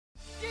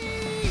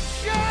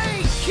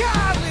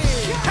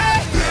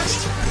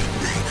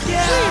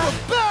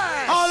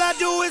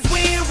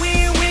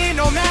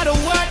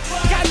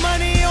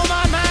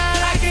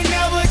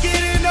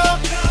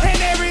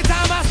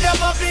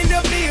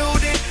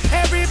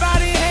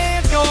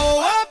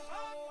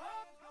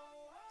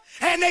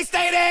they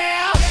stay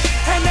there,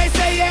 and they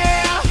say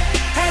yeah,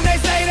 and they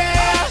stay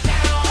there.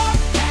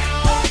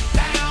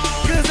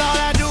 Cause all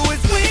I do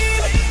is win,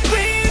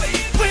 win,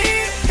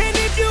 win. And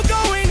if you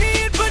going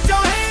in, put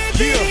your hands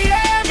in the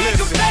air, make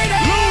them stay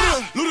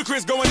there.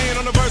 Ludacris going in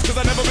on the verse,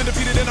 cause I never been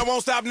defeated and I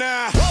won't stop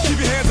now.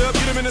 Keep your hands up,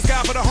 get them in the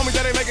sky for the homies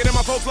that ain't making it and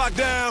my folks locked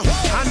down.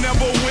 I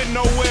never went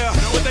nowhere,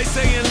 but they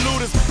saying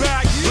Luda's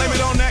back. Blame it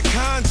on that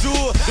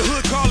contour, the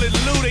hood call it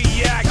Luda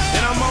Yak.